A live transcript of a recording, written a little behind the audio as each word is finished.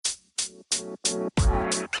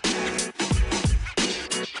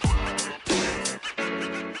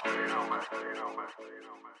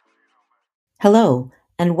Hello,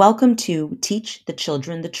 and welcome to Teach the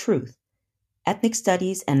Children the Truth, Ethnic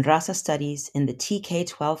Studies and Raza Studies in the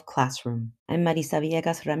TK-12 classroom. I'm Marisa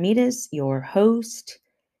Villegas Ramirez, your host,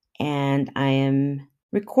 and I am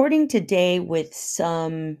recording today with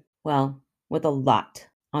with a lot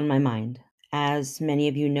on my mind. As many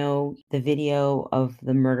of you know, the video of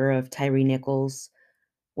the murder of Tyree Nichols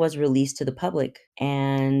was released to the public,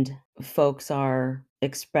 and folks are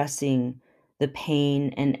expressing the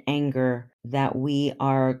pain and anger that we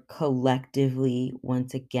are collectively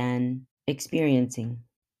once again experiencing.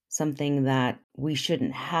 Something that we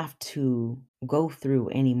shouldn't have to go through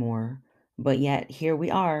anymore. But yet, here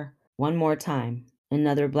we are, one more time.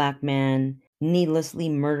 Another Black man needlessly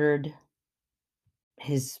murdered.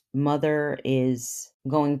 His mother is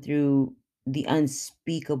going through the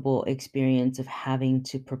unspeakable experience of having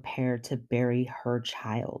to prepare to bury her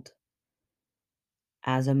child.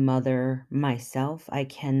 As a mother myself, I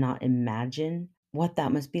cannot imagine what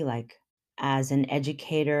that must be like. As an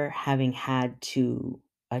educator, having had to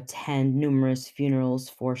attend numerous funerals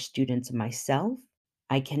for students myself,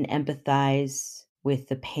 I can empathize with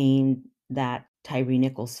the pain that Tyree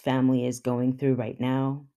Nichols' family is going through right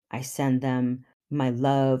now. I send them my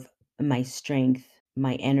love, my strength,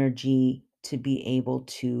 my energy to be able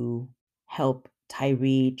to help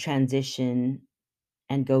Tyree transition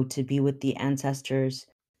and go to be with the ancestors.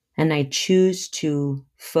 And I choose to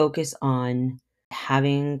focus on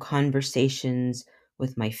having conversations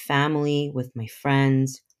with my family, with my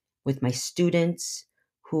friends, with my students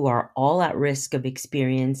who are all at risk of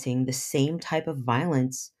experiencing the same type of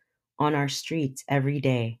violence on our streets every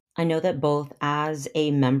day. I know that both as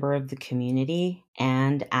a member of the community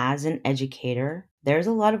and as an educator, there's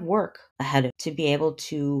a lot of work ahead to be able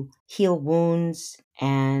to heal wounds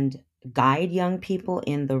and guide young people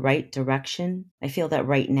in the right direction. I feel that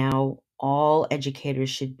right now, all educators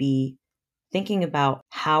should be thinking about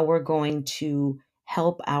how we're going to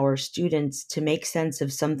help our students to make sense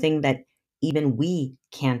of something that even we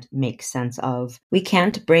can't make sense of. We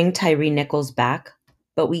can't bring Tyree Nichols back,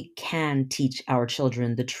 but we can teach our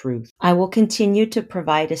children the truth. I will continue to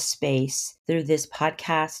provide a space through this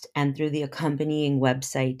podcast and through the accompanying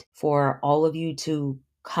website for all of you to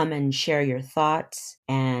come and share your thoughts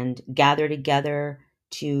and gather together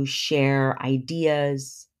to share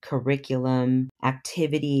ideas, curriculum,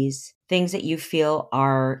 activities, things that you feel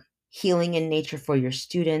are healing in nature for your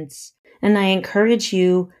students. And I encourage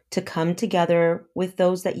you to come together with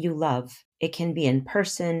those that you love. It can be in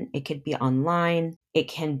person, it could be online, it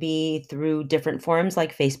can be through different forums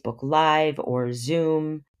like Facebook Live or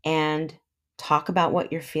Zoom, and talk about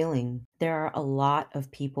what you're feeling. There are a lot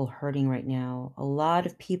of people hurting right now, a lot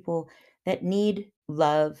of people that need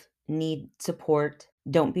love, need support.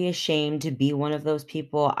 Don't be ashamed to be one of those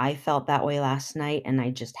people. I felt that way last night, and I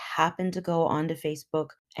just happened to go onto Facebook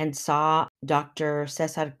and saw Dr.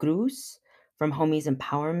 Cesar Cruz from Homies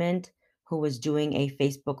Empowerment, who was doing a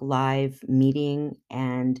Facebook Live meeting,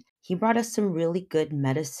 and he brought us some really good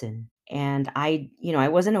medicine. And I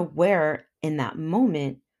wasn't aware in that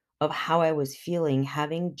moment of how I was feeling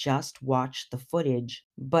having just watched the footage.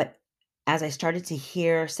 But as I started to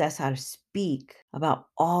hear Cesar speak about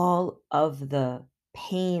all of the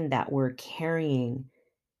pain that we're carrying,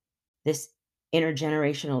 this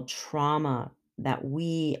intergenerational trauma that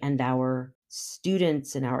we and our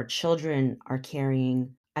students and our children are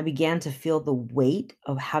carrying, I began to feel the weight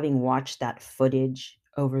of having watched that footage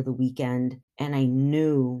over the weekend. And I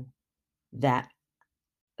knew that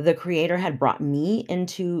the creator had brought me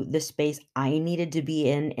into the space I needed to be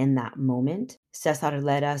in that moment. Cesar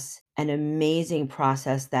led us an amazing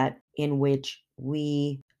process that in which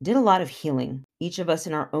we did a lot of healing. Each of us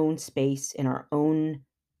in our own space, in our own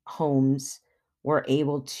homes, were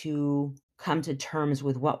able to come to terms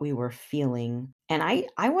with what we were feeling. And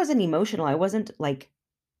I wasn't emotional. I wasn't like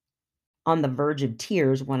on the verge of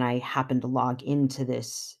tears when I happened to log into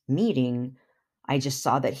this meeting. I just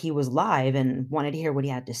saw that he was live and wanted to hear what he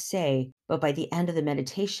had to say. But by the end of the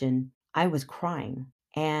meditation, I was crying.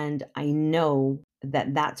 And I know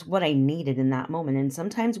that that's what I needed in that moment. And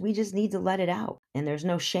sometimes we just need to let it out. And there's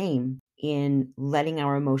no shame in letting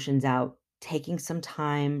our emotions out, taking some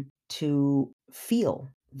time to feel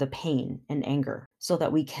the pain and anger so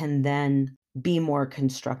that we can then be more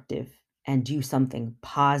constructive and do something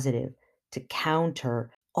positive to counter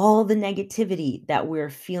all the negativity that we're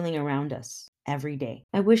feeling around us every day.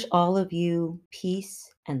 I wish all of you peace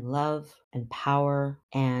and love and power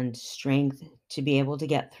and strength to be able to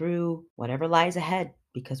get through whatever lies ahead,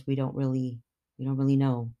 because we don't really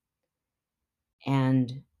know.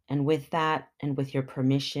 And with that, and with your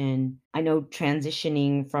permission, I know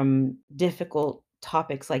transitioning from difficult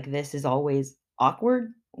topics like this is always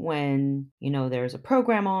awkward when, there's a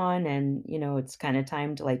program on and, it's kind of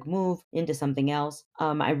time to like move into something else.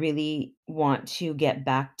 I really want to get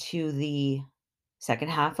back to the second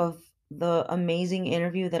half of the amazing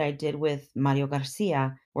interview that I did with Mario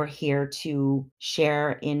Garcia. We're here to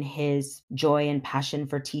share in his joy and passion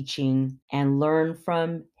for teaching and learn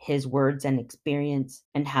from his words and experience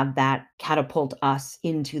and have that catapult us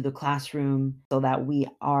into the classroom so that we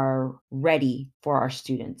are ready for our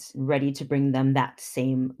students, ready to bring them that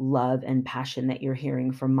same love and passion that you're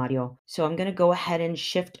hearing from Mario. So I'm going to go ahead and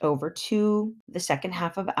shift over to the second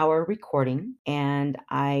half of our recording, and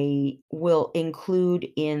I will include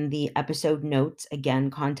in the episode notes, again,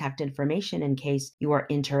 contact information in case you are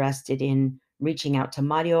interested in reaching out to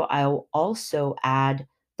Mario. I'll also add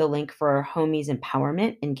the link for Homies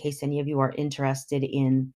Empowerment in case any of you are interested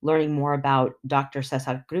in learning more about Dr.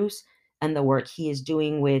 Cesar Cruz and the work he is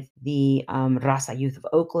doing with the Raza Youth of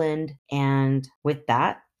Oakland. And with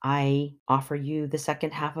that, I offer you the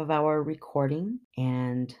second half of our recording,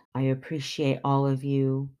 and I appreciate all of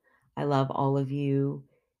you. I love all of you,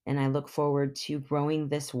 and I look forward to growing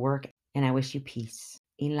this work, and I wish you peace.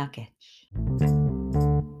 In la quech.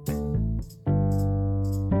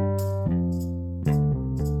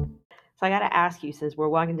 So I got to ask you, since we're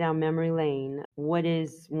walking down memory lane, what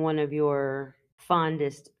is one of your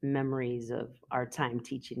fondest memories of our time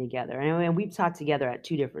teaching together? And we've taught together at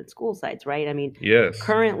two different school sites, right? I mean, Yes,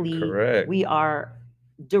 currently correct. we are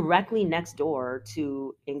directly next door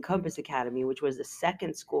to Encompass Academy, which was the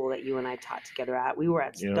second school that you and I taught together at. We were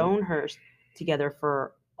at Yep. Stonehurst together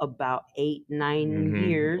for about 8-9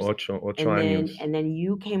 years. Ocho and then años. and then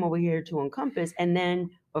you came over here to Encompass, and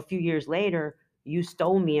then a few years later you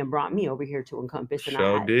stole me and brought me over here to Encompass, and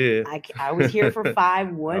Sure did. I was here for 5 I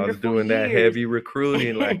was wonderful doing that years. heavy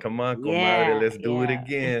recruiting, like, come on, comadre, Yeah, let's do it yeah.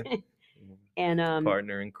 again. And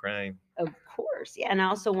Partner in crime. of course, yeah. And I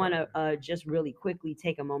also want to just really quickly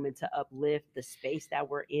take a moment to uplift the space that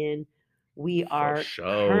we're in. We For are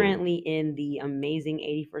sure. currently in the amazing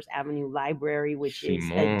 81st Avenue Library, which is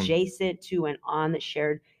Simone. adjacent to and on the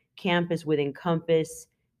shared campus with Encompass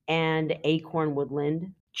and Acorn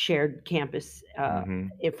Woodland shared campus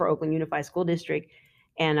for Oakland Unified School District.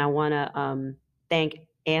 And I want to thank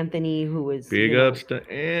Anthony, who is Big ups to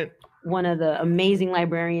Ant. one of the amazing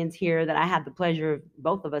librarians here that I had the pleasure of,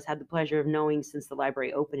 both of us had the pleasure of knowing since the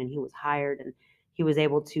library opened, and he was hired, and he was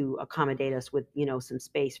able to accommodate us with, some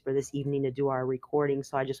space for this evening to do our recording.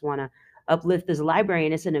 So I just want to uplift this library,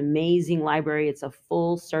 and it's an amazing library. It's a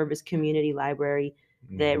full service community library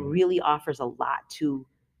that really offers a lot to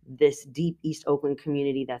this deep East Oakland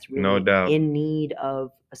community that's really No doubt. in need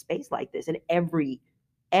of a space like this. And every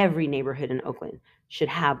neighborhood in Oakland should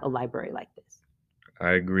have a library like this.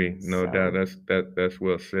 I agree. No doubt. That's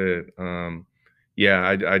well said.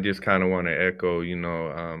 Yeah, I just kind of want to echo,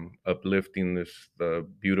 uplifting the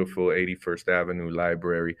beautiful 81st Avenue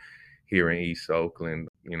Library here in East Oakland.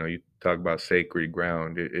 You talk about sacred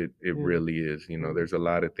ground. It really is. There's a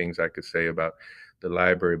lot of things I could say about the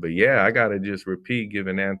library, but yeah, I gotta just repeat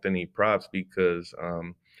giving Anthony props because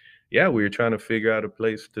yeah, we were trying to figure out a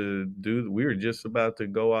place to do. We were just about to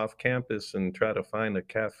go off campus and try to find a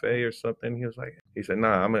cafe or something. He said,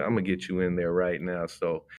 "Nah, I'm gonna get you in there right now."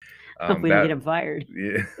 So Hope we didn't get him fired.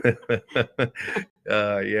 Yeah,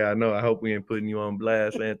 yeah, I know. I hope we ain't putting you on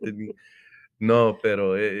blast, Anthony. No,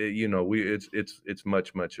 pero it's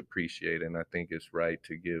much appreciated, and I think it's right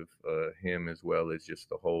to give him as well as just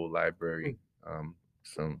the whole library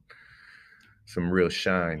some real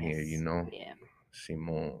shine here. Yeah.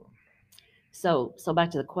 Simone. So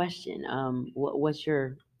back to the question. What's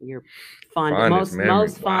your Fondest most memory.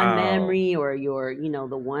 fond Wow. memory, or your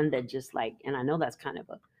the one that just like, and I know that's kind of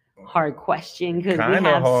a hard question because we Kinda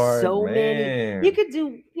have hard, so many. man. You could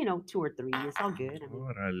do 2 or 3. It's all good. I mean,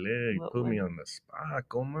 Orale, you put me on the spot,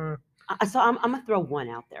 Coma. so I'm gonna throw one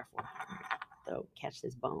out there for you. So catch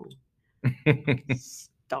this bone.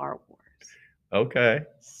 Star Wars. Okay.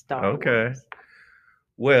 Star Wars.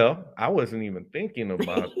 Well, I wasn't even thinking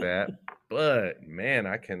about that, but man,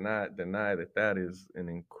 I cannot deny that is an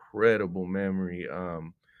incredible memory.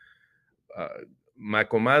 My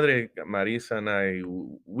comadre Marisa and I,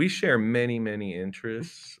 we share many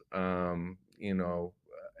interests.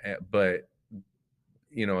 But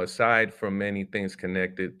aside from many things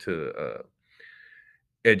connected to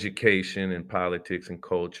education and politics and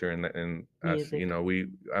culture and us, Music.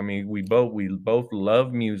 we both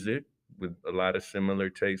love music with a lot of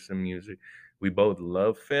similar tastes in music. We both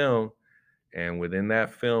love film, And within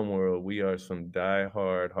that film world, we are some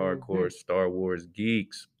diehard, Mm-hmm. hardcore Star Wars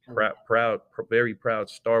geeks, Oh, very proud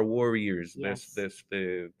Star Warriors. yes.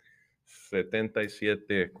 Desde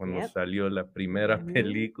 77, cuando Yep. salió la primera Mm-hmm.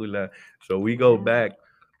 película. So we go Yeah. back,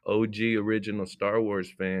 OG original Star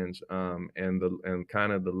Wars fans, and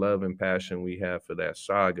kind of the love and passion we have for that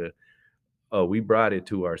saga. Oh, we brought it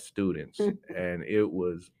to our students, and it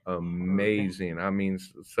was Okay. amazing. I mean,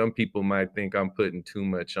 some people might think I'm putting too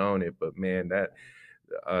much on it, but man, that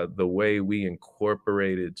the way we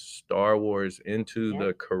incorporated Star Wars into Yep.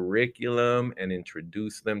 the curriculum and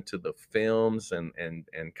introduced them to the films and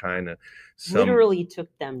kind of some Literally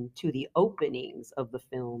took them to the openings of the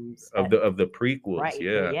films of at the prequels, right.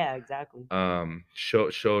 yeah. Yeah, exactly.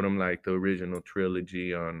 Showed them like the original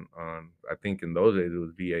trilogy on I think in those days it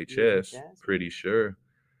was VHS, VHS, yeah. pretty sure,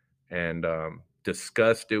 and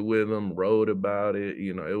discussed it with them, wrote about it.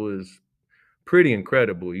 You know, it was pretty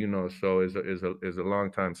incredible. You know, so as a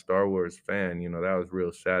longtime Star Wars fan, you know that was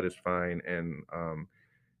real satisfying,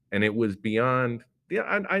 and it was beyond. Yeah,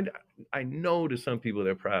 I know to some people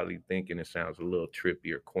they're probably thinking it sounds a little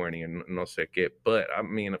trippy or corny and no sé qué, but I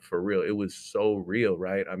mean for real, it was so real,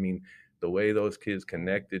 right? I mean, the way those kids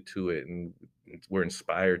connected to it and were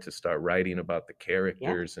inspired to start writing about the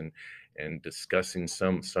Yeah. characters and discussing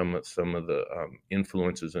some of the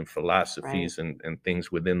influences and Right. philosophies and things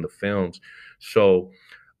within the films. So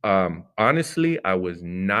honestly, I was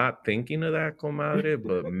not thinking of that, comadre,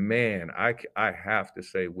 but man, I have to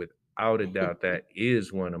say, without a doubt, that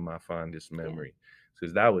is one of my fondest Yeah, memories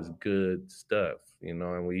because that was good stuff, you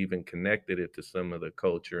know, and we even connected it to some of the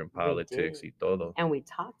culture and we politics did. y todo. And we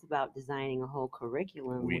talked about designing a whole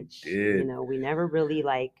curriculum, We which, did. we never really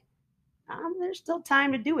like, there's still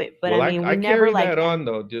time to do it. But I Well, mean, we I never carry like, that on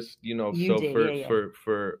though, just you know, you so did. Yeah, yeah.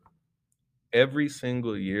 for every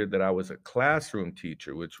single year that I was a classroom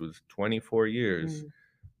teacher, which was 24 years,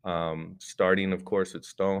 Mm, starting, of course, at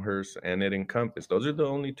Stonehurst and at Encompass. Those are the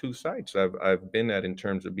only two sites I've been at in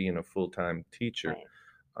terms of being a full time teacher. right.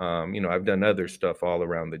 You know, I've done other stuff all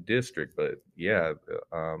around the district, but yeah,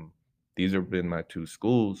 these have been my two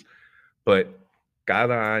schools. But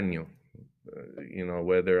cada año, you know,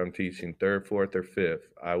 whether I'm teaching third, fourth, or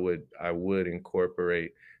fifth, I would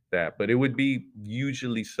incorporate that. But it would be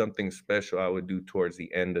usually something special I would do towards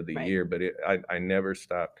the end of the Right. year. But I never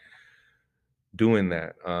stopped doing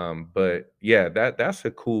that. But yeah, that's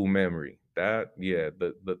a cool memory. That yeah,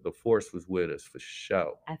 the force was with us for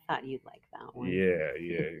sure. I thought you'd like that one. Yeah,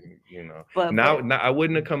 yeah, you know. But Now I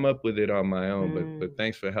wouldn't have come up with it on my own, but mm,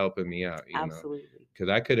 thanks for helping me out, you know, absolutely. because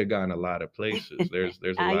I could have gone a lot of places. There's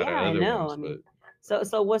a lot Yeah, of I other know. I ones, but mean,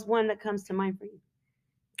 so what's one that comes to mind for you?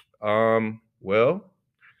 well,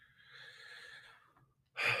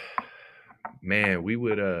 man, we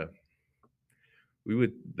would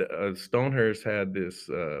Stonehurst had this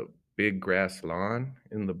big grass lawn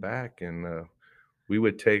in the back, and we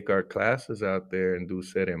would take our classes out there and do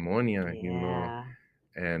ceremonia, you know, Yeah.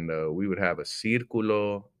 and we would have a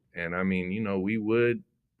círculo, and I mean, you know, we would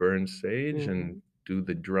burn sage and Mm-hmm. do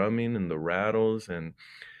the drumming and the rattles and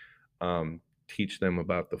teach them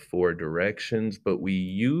about the four directions, but we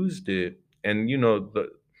used it, and you know,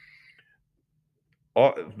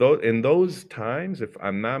 though in those times, if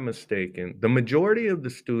I'm not mistaken, the majority of the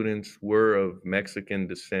students were of Mexican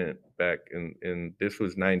descent back in this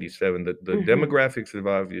was 97. The Mm-hmm. demographics have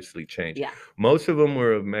obviously changed. Yeah. Most of them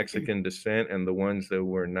were of Mexican descent, and the ones that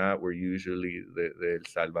were not were usually the El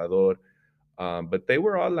Salvador. But they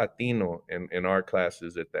were all Latino in our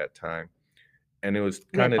classes at that time. And it was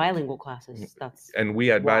We kind had of bilingual classes. That's and we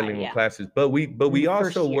had why. bilingual Yeah. classes, but In we the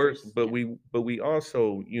also first worked, years. Yeah. but we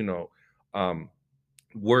also, you know, um,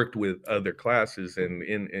 worked with other classes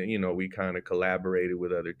Mhm. and you know we kind of collaborated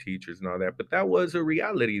with other teachers and all that, but that was a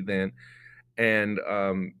reality then, and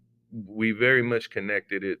we very much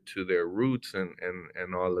connected it to their roots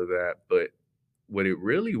and all of that. But what it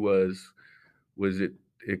really was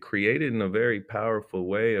it created in a very powerful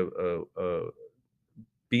way of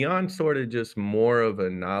beyond sort of just more of a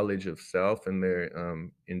knowledge of self and their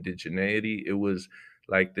indigeneity. It was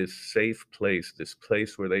like this safe place, this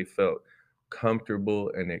place where they felt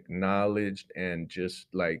comfortable and acknowledged and just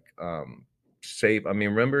like safe. I mean,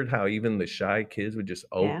 remember how even the shy kids would just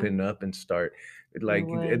Yeah. open up and start They like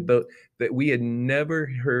would. that we had never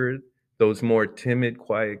heard those more timid,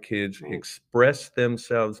 quiet kids Right. express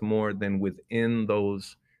themselves more than within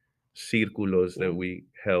those círculos that Yeah. we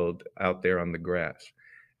held out there on the grass.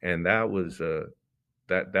 And that was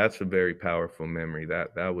that's a very powerful memory.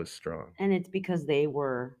 That was strong. And it's because they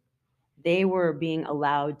were being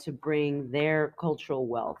allowed to bring their cultural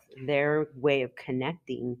wealth, their way of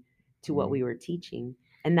connecting to what Mhm. we were teaching.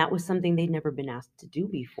 And that was something they'd never been asked to do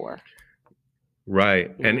before.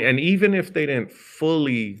 Right. You know? And even if they didn't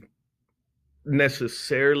fully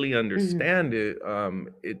necessarily Mhm. understand it,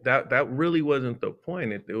 that really wasn't the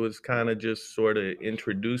point. It was kind of just sort of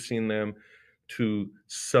introducing them to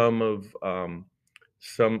some of the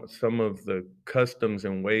customs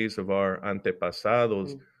and ways of our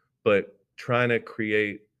antepasados, Mm. but trying to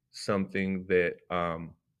create something that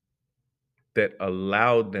that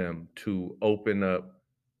allowed them to open up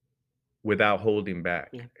without holding back,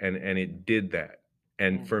 Yeah. and it did that.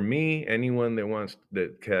 And Yeah. for me, anyone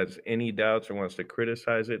that has any doubts or wants to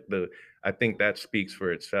criticize it, the I think that speaks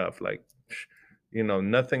for itself. Like,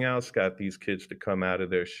 nothing else got these kids to come out of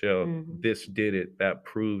their shell. Mhm. This did it. That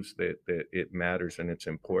proves that it matters and it's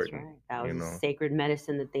That's important. right. That was You a know, sacred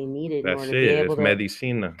medicine that they needed in order that's to be it. able It's to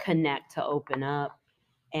medicina. connect, to open up.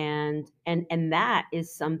 And that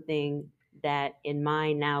is something that in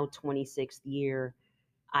my now 26th year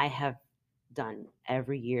I have done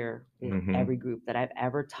every year with Mm-hmm. every group that I've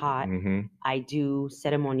ever taught. Mm-hmm. I do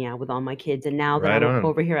ceremonia with all my kids. And now that Right I'm on.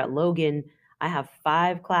 over here at Logan, I have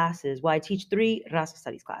 5 classes. Well, I teach 3 Raza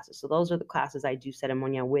Studies classes. So those are the classes I do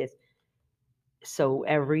ceremonia with. So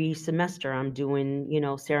every semester I'm doing,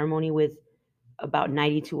 ceremony with about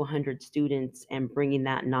 90 to 100 students and bringing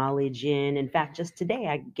that knowledge in. In fact, just today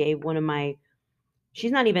I gave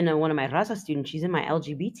she's not even one of my Raza students, she's in my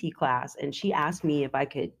LGBT class, and she asked me if I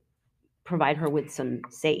could provide her with some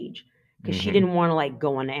sage because she Mm-hmm. didn't want to like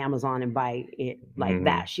go on Amazon and buy it like Mm-hmm.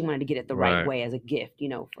 that. She wanted to get it the right Right. way as a gift,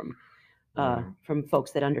 Right. from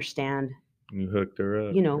folks that understand, You hooked her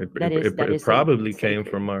up. that It is probably came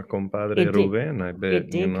sacred. from our compadre It did. Ruben, I bet,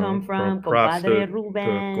 It did come from Props Compadre to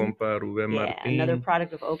Ruben. compa Ruben Yeah, another Martin.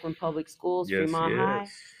 product of Oakland Public Schools, Yes, Fremont yes.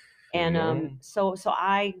 High. And Simón. so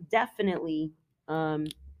I definitely,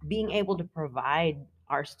 being able to provide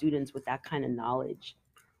our students with that kind of knowledge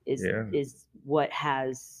Yeah. is what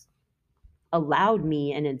has allowed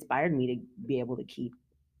me and inspired me to be able to keep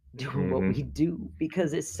doing what we Mm-hmm. do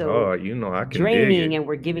because it's so Oh, I can dig draining it. and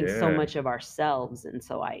we're giving so Yeah. much of ourselves. And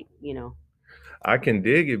so I can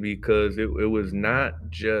dig it because it was not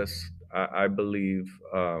just, I believe,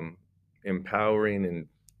 empowering and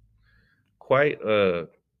quite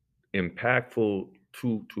impactful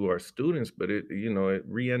to our students, but it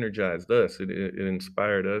re-energized us. It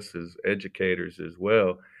inspired us as educators as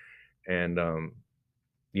well. And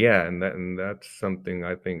yeah, and that's something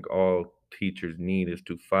I think all teachers need, is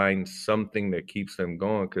to find something that keeps them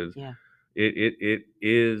going, because yeah. it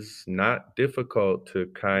is not difficult to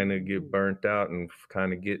kind of get Mhm. burnt out and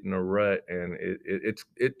kind of get in a rut, and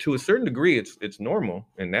it to a certain degree it's normal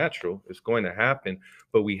and natural. It's going to happen,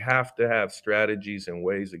 but we have to have strategies and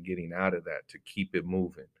ways of getting out of that to keep it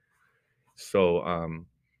moving. So,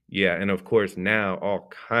 yeah, and of course now all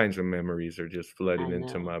kinds of memories are just I flooding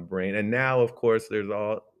into know. my brain, and now of course there's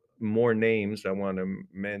all more names I want to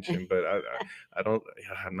mention, but I don't.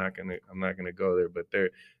 I'm not gonna go there. But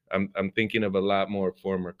I'm thinking of a lot more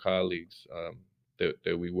former colleagues,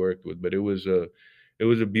 that we worked with. But it was a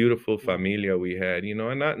beautiful Yeah. familia we had,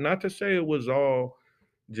 and not to say it was all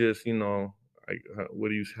just, like, what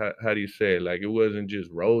do you how do you say it? Like, it wasn't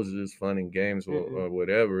just roses, fun and games, Mm-mm. or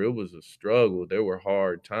whatever. It was a struggle. There were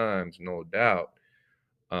hard times, no doubt.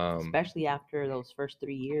 Um, Especially after those first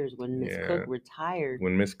 3 years when Miss Cook yeah, retired,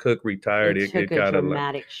 when Miss Cook retired, it it took a got a lot,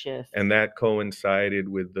 dramatic shift. and that coincided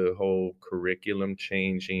with the whole curriculum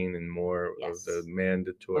changing and more of the Yes.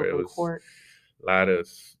 mandatory. It Open was court. a lot of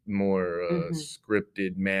more Hmm.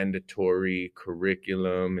 scripted mandatory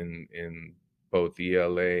curriculum in both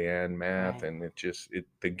ELA and math, Right. and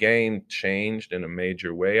the game changed in a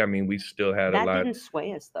major way. I mean, we still had a That lot. didn't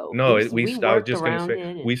sway us though. No, We I was worked just gonna around say,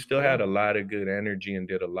 it, we and still had yeah, a lot of good energy and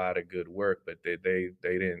did a lot of good work, but they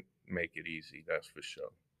didn't make it easy. That's for sure.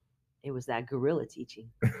 it was that guerrilla teaching.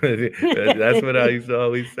 That's what I used to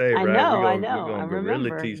always say, right? We're I gonna we're know. I gonna gorilla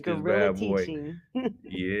remember teach this guerrilla bad boy. teaching.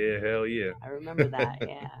 Yeah, hell yeah. I remember that.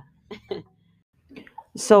 Yeah.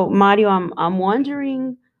 So Mario, I'm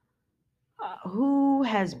wondering, who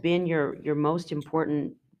has been your most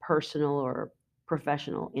important personal or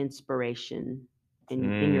professional inspiration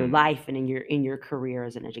in your Mm, life and in your career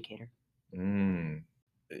as an educator? mm.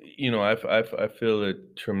 I feel a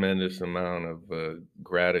tremendous amount of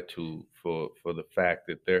gratitude for the fact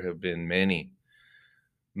that there have been many,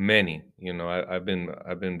 many. I've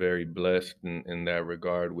been very blessed in that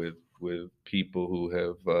regard with people who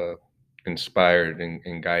have inspired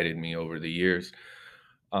and guided me over the years.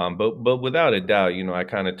 But without a doubt, I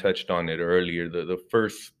kind of touched on it earlier. The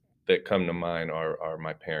first that come to mind are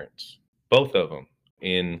my parents, both of them,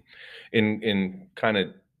 in kind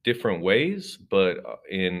of different ways, but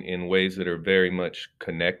in ways that are very much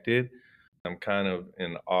connected. I'm kind of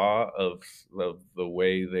in awe of the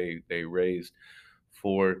way they raised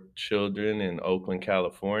 4 children in Oakland,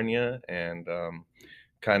 California, and,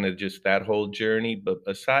 kinda just that whole journey. But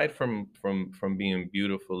aside from being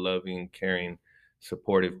beautiful, loving, caring,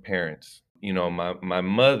 supportive parents, my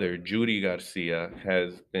mother, Judy Garcia,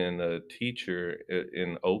 has been a teacher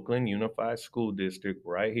in Oakland Unified School District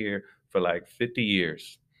right here for, like, 50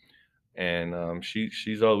 years. And,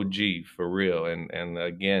 she's OG for real, and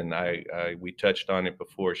again, I we touched on it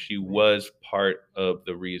before, she was part of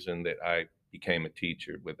the reason that I became a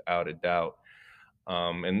teacher, without a doubt.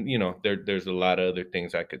 And, there's a lot of other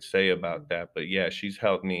things I could say about that, but yeah, she's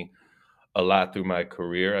helped me a lot through my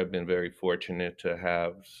career. I've been very fortunate to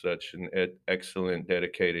have such an excellent,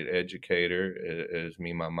 dedicated educator as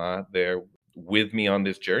mi mama there with me on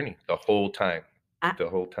this journey I the whole time.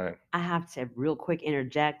 I have to real quick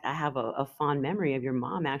interject. I have a fond memory of your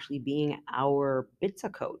mom actually being our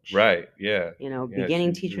BITSA coach. Right, yeah. Yeah,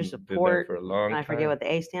 Beginning she teacher did that support. for a long I forget time. what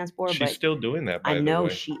the A stands for, She's but still doing that, I by the know way.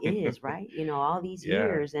 she is, right? All these Yeah,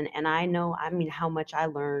 years, and I know, I mean, how much I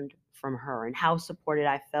learned from her and how supported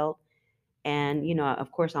I felt. And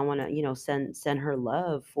of course, I want to send her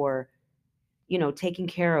love for taking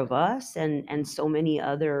care of us and so many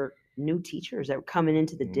other new teachers that were coming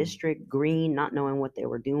into the mm, district green, not knowing what they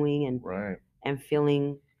were doing, right, and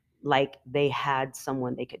feeling like they had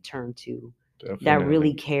someone they could turn to that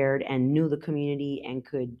really definitely. cared and knew the community and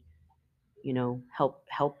could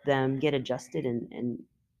help them get adjusted and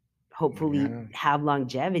hopefully Yeah, have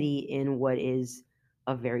longevity in what is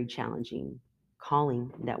a very challenging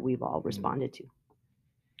calling that we've all mm. responded to.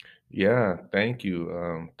 Yeah, thank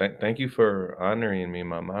you. Thank you for honoring me,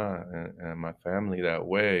 mama, and my family that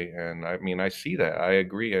way. And I mean, I see that. I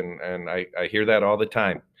agree, and I hear that all the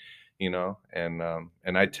time.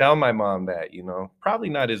 And I tell my mom that, probably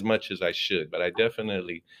not as much as I should, but I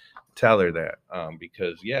definitely tell her that,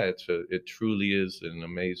 because yeah, it truly is an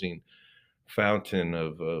amazing fountain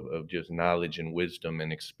of just knowledge and wisdom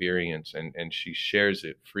and experience, and she shares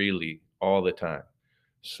it freely all the time.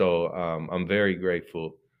 So I'm very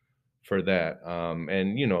grateful for that.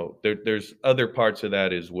 And there's other parts of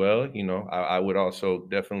that as well. I would also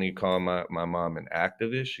definitely call my mom an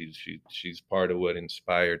activist. She's part of what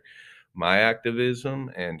inspired my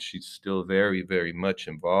activism, and she's still very, very much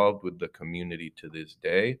involved with the community to this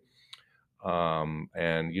day. And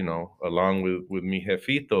along with mi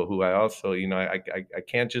jefito, who I also, I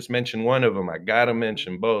can't just mention one of them. I gotta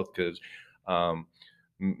mention both because um,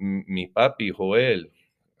 mi papi Joel,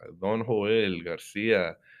 Don Joel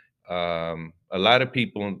Garcia. A lot of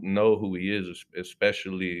people know who he is,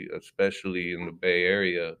 especially in the Bay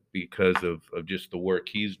Area, because of just the work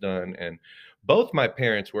he's done. And both my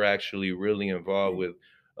parents were actually really involved with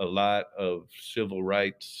a lot of civil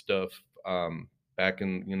rights stuff, back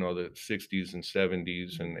in the 60s and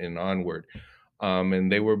 70s and onward.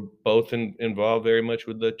 And they were both involved very much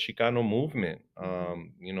with the Chicano movement.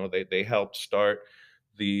 They helped start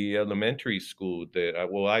the elementary school that,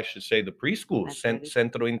 well, I should say the preschool, That's right.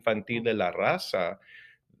 Centro Infantil Oh, de la Raza.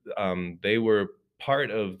 They were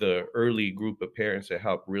part of the early group of parents that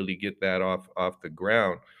helped really get that off the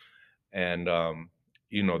ground. And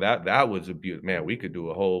that was a beaut man, we could do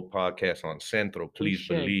a whole podcast on Centro, we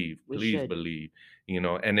should. We please should. believe,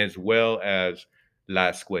 and as well as La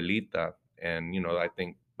Escuelita. And I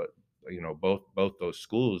think, but both those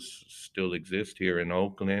schools still exist here in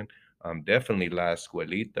Oakland. Definitely La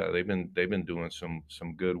Escuelita. They've been doing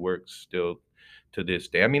some good work still to this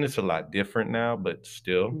day. I mean, it's a lot different now, but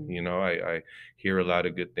still, Mm, I hear a lot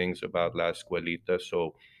of good things about La Escuelita.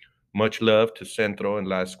 So much love to Centro and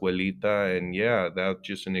La Escuelita. And yeah, that's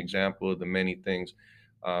just an example of the many things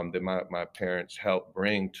that my parents helped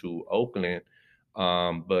bring to Oakland.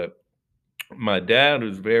 But my dad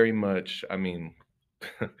was very much, I mean,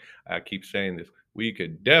 I keep saying this, we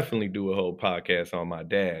could definitely do a whole podcast on my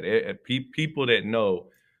dad. People that know,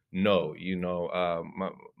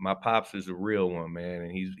 my pops is a real one, man.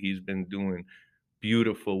 And he's been doing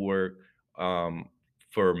beautiful work, um,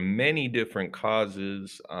 for many different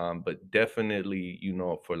causes, but definitely,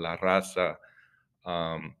 for La Raza,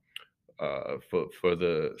 um, for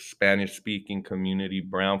the Spanish speaking community,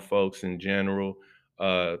 brown folks in general,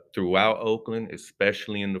 throughout Oakland,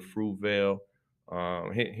 especially in the Fruitvale.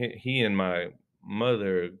 He and my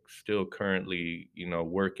mother still currently,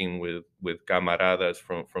 working with camaradas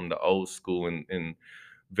from the old school and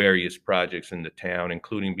various projects in the town,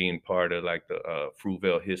 including being part of like the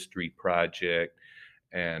Fruitvale History Project,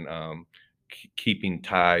 and keeping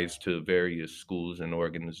ties to various schools and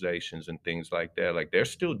organizations and things like that. Like they're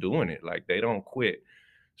still doing it. Like they don't quit.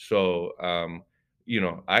 So,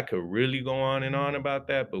 I could really go on and on about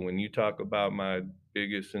that, but when you talk about my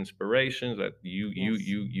biggest inspirations, that Yes.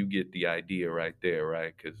 you get the idea right there,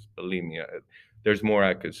 right? Because believe me, there's more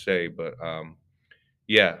I could say, but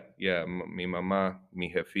yeah, yeah, mi mamá,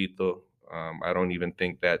 mi jefito. I don't even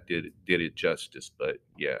think that did it justice, but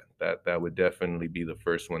yeah, that would definitely be the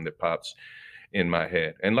first one that pops in my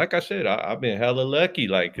head. And like I said, I've been hella lucky,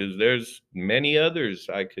 like, cause there's many others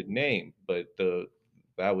I could name, but the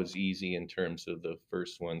that was easy in terms of the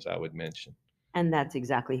first ones I would mention. And that's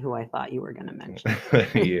exactly who I thought you were gonna mention.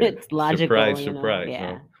 Yeah, It's logical, surprise, you know? surprise, huh?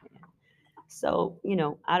 Yeah. So,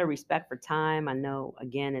 out of respect for time, I know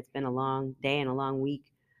again it's been a long day and a long week.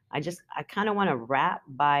 I kind of want to wrap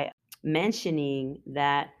by mentioning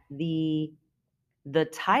that the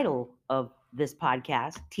title of this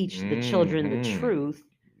podcast, Teach the Children the Mhm. Truth,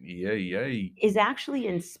 Yay, yay. is actually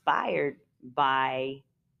inspired by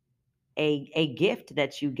a gift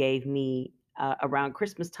that you gave me around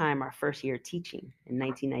Christmas time, our first year teaching in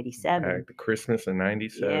 1997. Back to Christmas in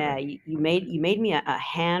Yeah, '97. you made me a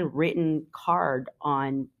handwritten card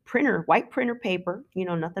on printer, white printer paper,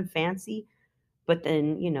 nothing fancy. But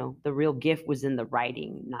then, the real gift was in the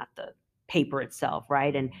writing, not the paper itself,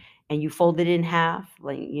 right? And you fold it in half,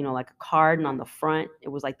 like, like a card, and on the front, it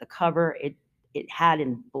was like the cover, it had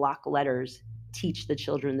in block letters, teach the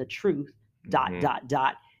children the truth, dot, Mhm, dot,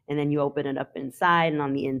 dot. And then you open it up inside, and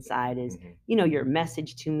on the inside is, mhm. your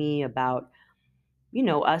message to me about,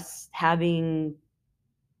 us having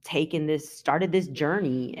started this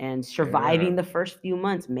journey and Yeah. surviving the first few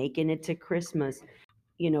months, making it to Christmas,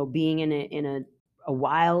 being in a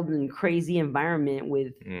wild and crazy environment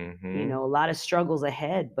with, Mhm, a lot of struggles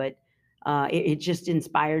ahead. But it just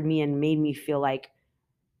inspired me and made me feel like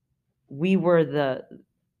we were the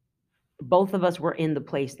both of us were in the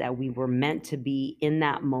place that we were meant to be in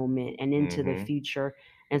that moment and into the mhm, future.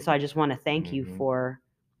 And so I just want to thank you mhm, for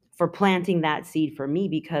planting that seed for me,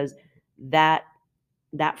 because that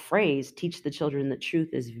that phrase, teach the children the truth,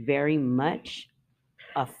 is very much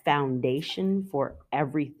a foundation for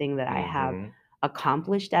everything that I have mhm.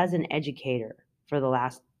 accomplished as an educator for the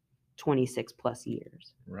last 26 plus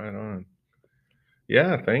years. Right on.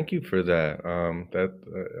 Yeah, thank you for that.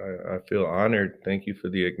 That I feel honored. Thank you for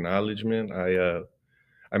the acknowledgement.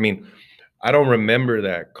 I mean, I don't remember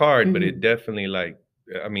that card, but it Mhm. definitely like,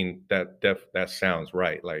 I mean, that sounds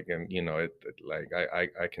right. Like, and like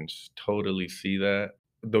I can totally see that.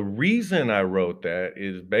 The reason I wrote that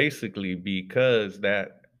is basically because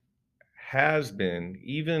that has been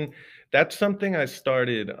even that's something I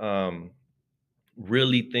started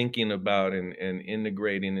really thinking about and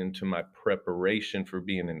integrating into my preparation for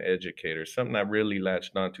being an educator. Something I really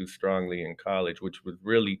latched onto strongly in college, which was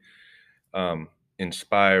really um,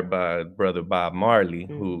 inspired by brother Bob Marley,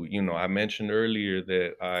 Mm. who I mentioned earlier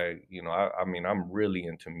that I mean I'm really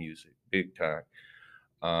into music, big time.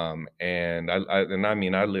 And I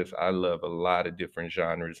mean I love a lot of different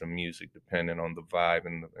genres of music depending on the vibe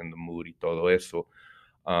and the mood y todo eso.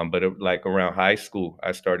 But like around high school,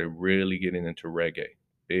 I started really getting into reggae,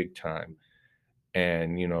 big time.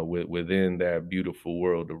 And within that beautiful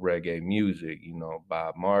world of reggae music,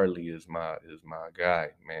 Bob Marley is my guy,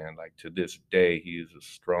 man. Like to this day, he is a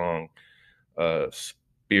strong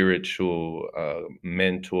spiritual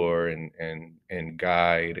mentor and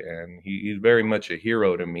guide, and he's very much a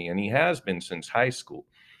hero to me, and he has been since high school.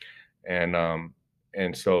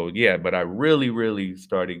 And so yeah, but I really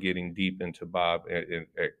started getting deep into Bob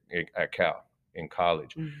at Cal in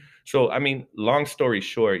college. Mhm. So I mean, long story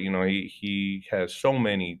short, he has so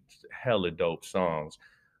many hella dope songs,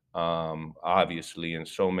 obviously, and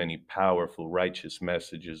so many powerful, righteous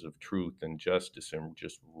messages of truth and justice and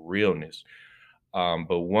just realness.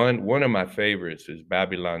 But one of my favorites is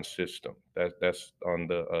Babylon System. That's on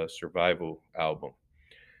the Survival album.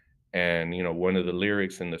 And one of the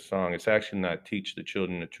lyrics in the song, it's actually not teach the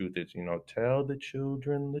children the truth, it's tell the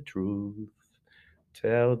children the truth,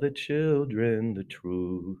 tell the children the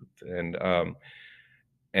truth.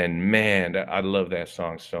 And man, I love that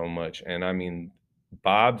song so much. And I mean,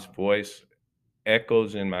 Bob's voice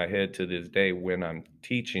echoes in my head to this day when I'm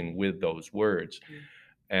teaching with those words. Mm.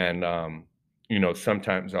 And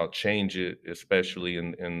sometimes I'll change it, especially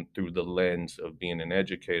in through the lens of being an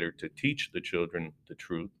educator, to teach the children the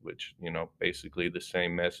truth, which basically the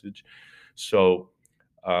same message. So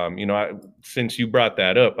since you brought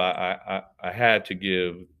that up, I had to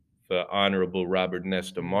give the honorable Robert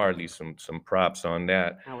Nesta Mm. Marley some props on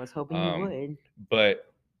that. I was hoping you um, would.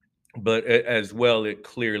 but as well, it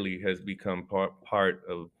clearly has become part,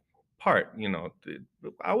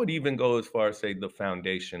 I would even go as far as say the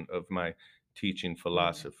foundation of my teaching Mm.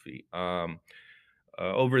 philosophy.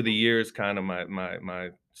 over the years, kind of my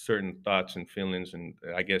certain thoughts and feelings, and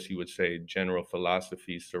I guess you would say general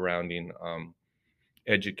philosophies surrounding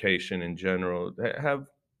education in general have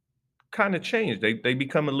kind of changed. They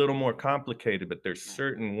become a little more complicated, but there's Right.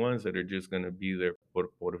 certain ones that are just going to be there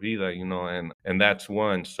por vida, and that's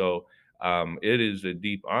one. So it is a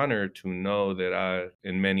deep honor to know that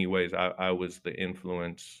in many ways, I was the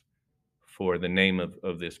influence for the name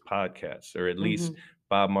of this podcast, or at least Mhm.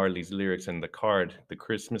 Bob Marley's lyrics and the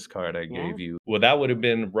Christmas card I Yeah. gave you. Well, that would have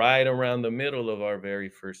been right around the middle of our very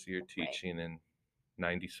first year Right. teaching in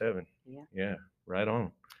 '97. Yeah. Yeah, right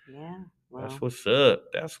on. Yeah. That's Well. what's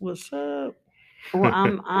up. That's what's up.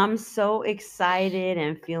 Well, I'm so excited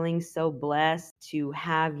and feeling so blessed to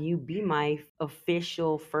have you be my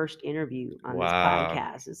official first interview on this Wow.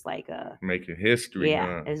 podcast. It's like a Making history,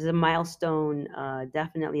 yeah, huh? it's a milestone,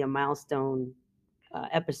 definitely a milestone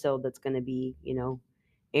episode that's going to be,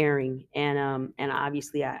 airing. And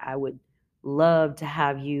obviously I would love to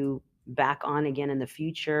have you back on again in the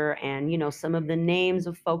future. And some of the names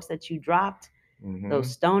of folks that you dropped, those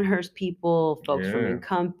Mhm. Stonehurst people, folks from Yeah.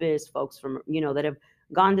 Encompass, folks from, that have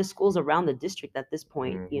gone to schools around the district at this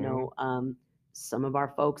point. Mhm. Some of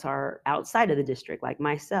our folks are outside of the district, like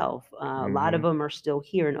myself. A lot of Mhm. them are still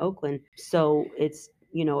here in Oakland. So it's,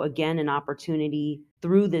 again, an opportunity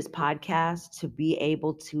through this podcast to be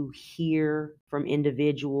able to hear from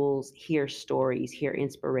individuals, hear stories, hear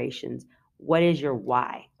inspirations. What is your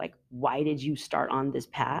why? Like, why did you start on this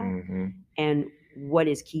path? Mhm. And what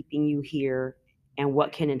is keeping you here, and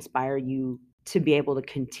what can inspire you to be able to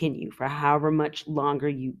continue for however much longer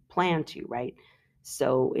you plan to, right?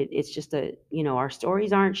 So it's just our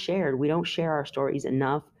stories aren't shared. We don't share our stories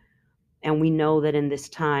enough. And we know that in this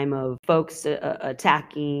time of folks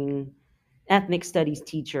attacking ethnic studies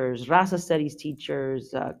teachers, Rasa studies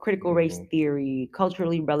teachers, critical race Mhm. theory,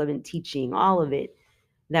 culturally relevant teaching, all of it,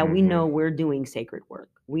 that we know Mhm. we're doing sacred work.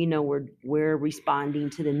 We know we're responding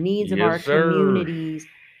to the needs of our Yes, sir. communities,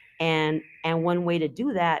 and one way to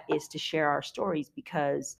do that is to share our stories,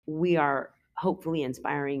 because we are hopefully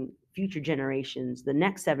inspiring future generations, the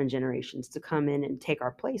next 7 generations, to come in and take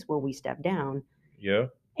our place when we step down. Yeah.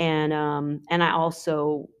 And I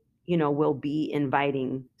also, will be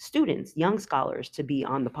inviting students, young scholars, to be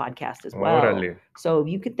on the podcast as well. Órale. So if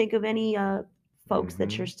you could think of any folks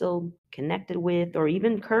that you're Mhm. still connected with, or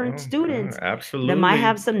even current students that might Absolutely.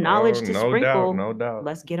 have some Oh, knowledge to no doubt, sprinkle, no doubt.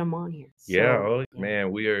 let's get them on here. Yeah, So oh yeah.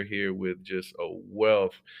 man, we are here with just a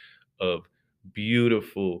wealth of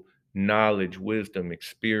beautiful knowledge, wisdom,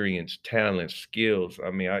 experience, talent, skills. I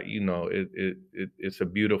mean, it's a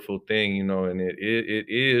beautiful thing, and it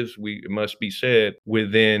is, it must be said,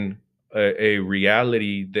 within a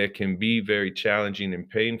reality that can be very challenging and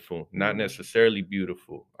painful, not Mhm. necessarily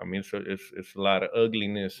beautiful. I mean, so it's a lot of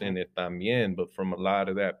ugliness in Right. it también, but from a lot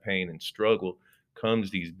of that pain and struggle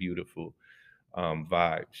comes these beautiful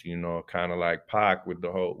vibes, kind of like Pac with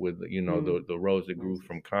the whole with Mm. the rose that grew Roses.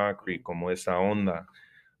 from Yeah. concrete, como esa onda,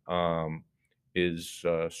 um, is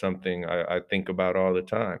something I think about all the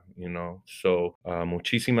time. So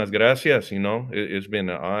muchísimas gracias. It's been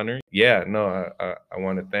an honor. Yeah, no, I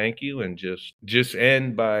want to thank you, and just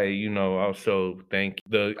end by also thank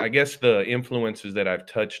I guess the influences that I've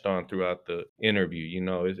touched on throughout the interview.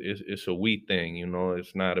 It's a we thing.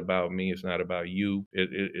 It's not about me. It's not about you.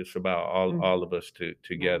 It's about all Mm. all of us Right.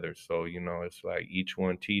 together. So it's like each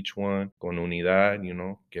one teach one con unidad.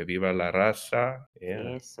 Que viva la raza.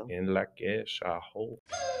 Yeah. Eso. In la que shahol.